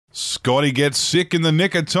Scotty gets sick in the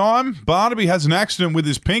nick of time, Barnaby has an accident with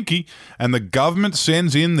his pinky, and the government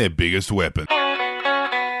sends in their biggest weapon.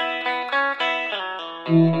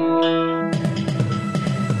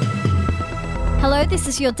 Hello, this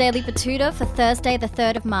is your Daily Batuta for Thursday the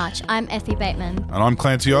 3rd of March. I'm Effie Bateman. And I'm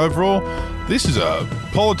Clancy Overall. This is a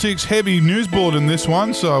politics-heavy news bulletin, this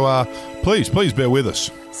one, so please bear with us.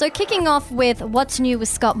 So kicking off with what's new with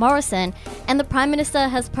Scott Morrison, and the Prime Minister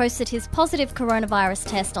has posted his positive coronavirus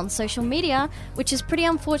test on social media, which is pretty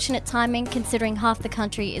unfortunate timing considering half the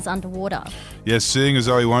country is underwater. Yes, seeing as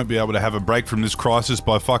though he won't be able to have a break from this crisis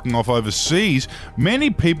by fucking off overseas, many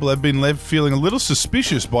people have been left feeling a little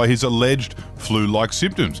suspicious by his alleged flu-like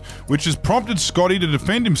symptoms, which has prompted Scotty to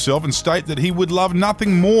defend himself and state that he would love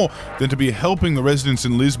nothing more than to be helping the residents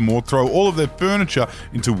in Lismore throw all of their furniture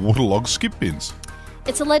into waterlogged skip bins.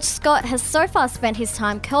 It's alleged Scott has so far spent his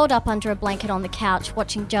time curled up under a blanket on the couch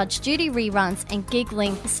watching Judge Judy reruns and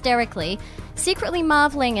giggling hysterically, secretly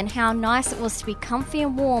marvelling at how nice it was to be comfy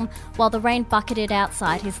and warm while the rain bucketed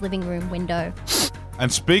outside his living room window.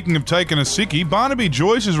 And speaking of taking a sickie, Barnaby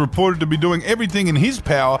Joyce is reported to be doing everything in his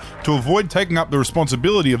power to avoid taking up the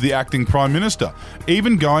responsibility of the acting Prime Minister,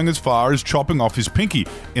 even going as far as chopping off his pinky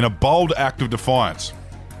in a bold act of defiance.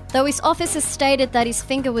 Though his office has stated that his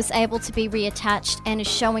finger was able to be reattached and is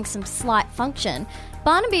showing some slight function,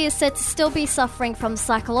 Barnaby is said to still be suffering from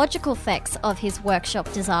psychological effects of his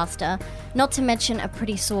workshop disaster, not to mention a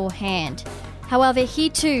pretty sore hand. However, he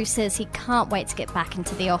too says he can't wait to get back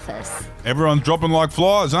into the office. Everyone's dropping like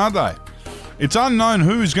flies, aren't they? It's unknown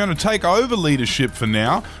who's going to take over leadership for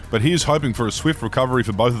now, but he is hoping for a swift recovery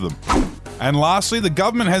for both of them. And lastly, the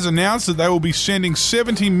government has announced that they will be sending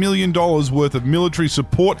 $70 million worth of military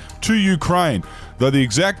support to Ukraine, though the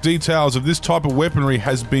exact details of this type of weaponry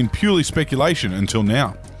has been purely speculation until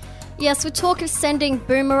now. Yes, with talk of sending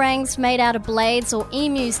boomerangs made out of blades or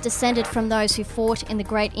emus descended from those who fought in the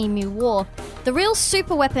Great Emu War, the real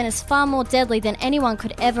super weapon is far more deadly than anyone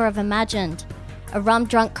could ever have imagined. A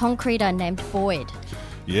rum-drunk concreter named Boyd.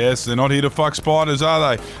 Yes, they're not here to fuck spiders,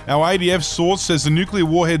 are they? Our ADF source says the nuclear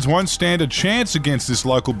warheads won't stand a chance against this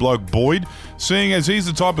local bloke Boyd, seeing as he's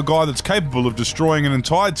the type of guy that's capable of destroying an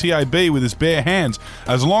entire TAB with his bare hands,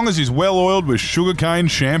 as long as he's well oiled with sugarcane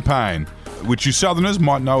champagne, which you southerners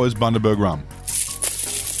might know as Bundaberg rum.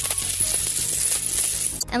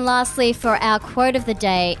 And lastly, for our quote of the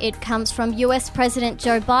day, it comes from US President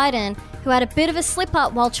Joe Biden, who had a bit of a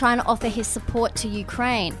slip-up while trying to offer his support to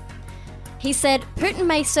Ukraine. He said, Putin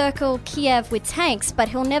may circle Kiev with tanks, but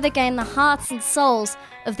he'll never gain the hearts and souls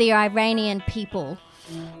of the Iranian people.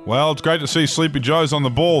 Well, it's great to see Sleepy Joe's on the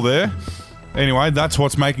ball there. Anyway, that's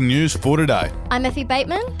what's making news for today. I'm Effie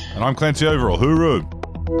Bateman. And I'm Clancy Overall.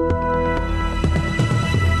 Hooroo.